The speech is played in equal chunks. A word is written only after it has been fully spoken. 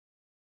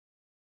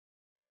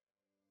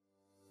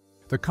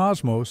The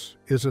cosmos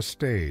is a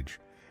stage,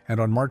 and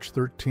on March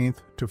 13th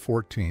to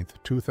 14th,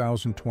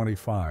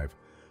 2025,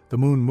 the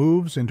Moon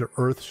moves into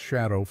Earth's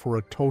shadow for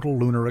a total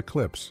lunar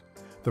eclipse,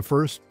 the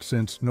first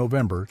since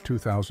November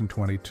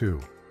 2022.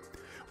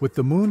 With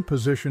the Moon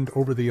positioned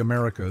over the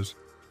Americas,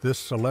 this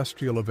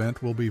celestial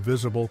event will be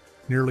visible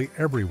nearly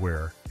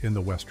everywhere in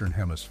the Western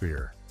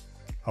Hemisphere.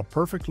 A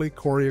perfectly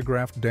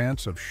choreographed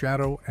dance of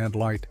shadow and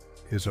light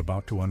is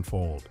about to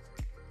unfold.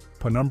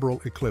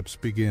 Penumbral eclipse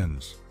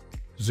begins.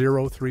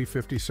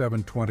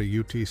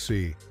 035720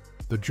 UTC.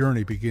 The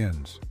journey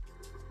begins.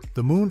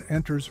 The Moon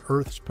enters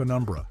Earth's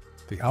penumbra,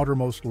 the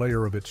outermost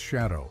layer of its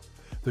shadow.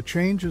 The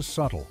change is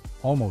subtle,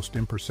 almost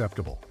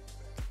imperceptible.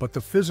 But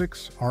the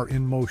physics are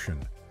in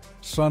motion.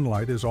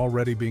 Sunlight is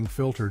already being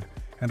filtered,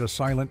 and a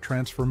silent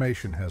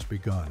transformation has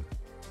begun.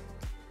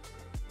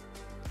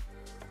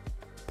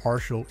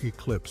 Partial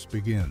eclipse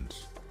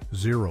begins.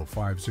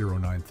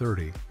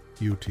 050930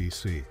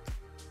 UTC.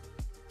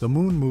 The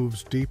Moon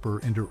moves deeper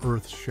into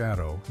Earth's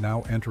shadow,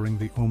 now entering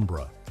the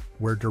umbra,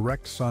 where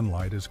direct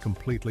sunlight is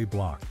completely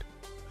blocked.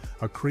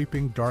 A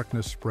creeping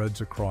darkness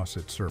spreads across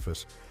its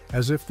surface,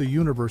 as if the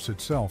universe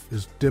itself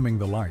is dimming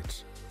the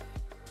lights.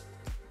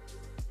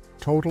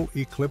 Total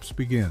eclipse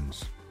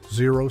begins.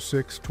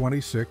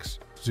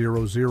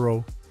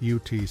 062600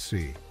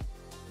 UTC.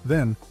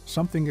 Then,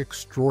 something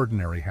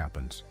extraordinary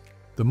happens.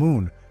 The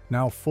Moon,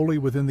 now fully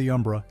within the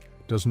umbra,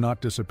 does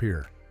not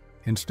disappear.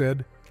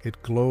 Instead,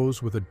 it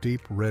glows with a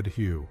deep red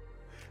hue.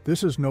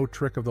 This is no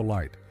trick of the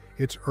light.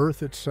 It's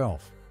Earth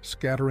itself,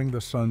 scattering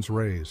the sun's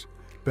rays,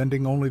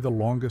 bending only the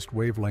longest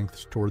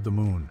wavelengths toward the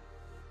Moon.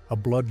 A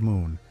blood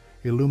moon,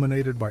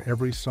 illuminated by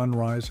every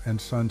sunrise and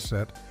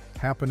sunset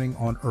happening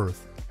on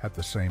Earth at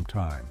the same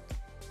time.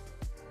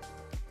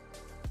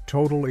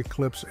 Total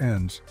eclipse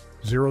ends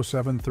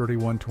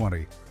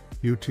 073120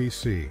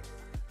 UTC.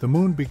 The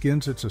Moon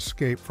begins its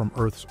escape from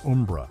Earth's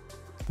umbra.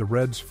 The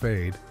reds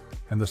fade,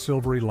 and the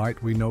silvery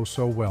light we know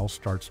so well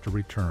starts to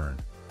return.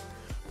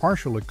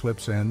 Partial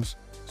eclipse ends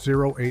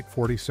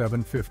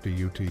 084750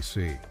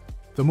 UTC.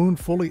 The Moon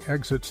fully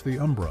exits the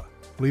umbra,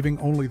 leaving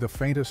only the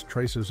faintest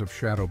traces of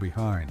shadow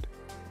behind.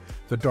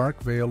 The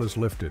dark veil is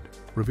lifted,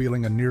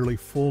 revealing a nearly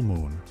full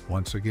moon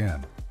once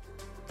again.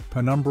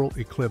 Penumbral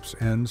eclipse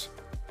ends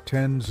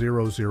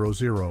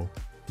 10000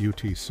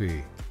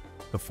 UTC,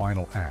 the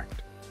final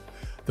act.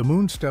 The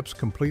Moon steps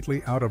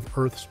completely out of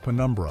Earth's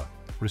penumbra,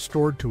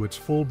 restored to its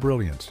full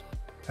brilliance,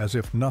 as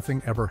if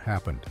nothing ever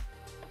happened.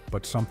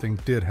 But something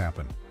did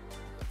happen.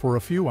 For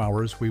a few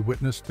hours, we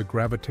witnessed the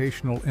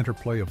gravitational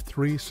interplay of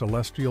three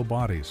celestial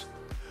bodies,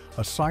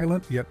 a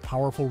silent yet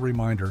powerful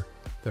reminder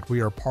that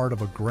we are part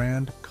of a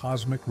grand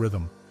cosmic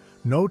rhythm.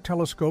 No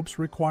telescopes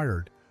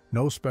required,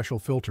 no special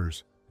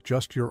filters,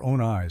 just your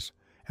own eyes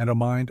and a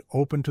mind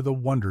open to the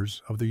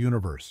wonders of the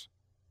universe.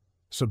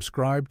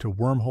 Subscribe to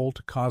Wormhole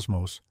to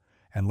Cosmos,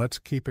 and let's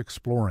keep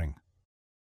exploring.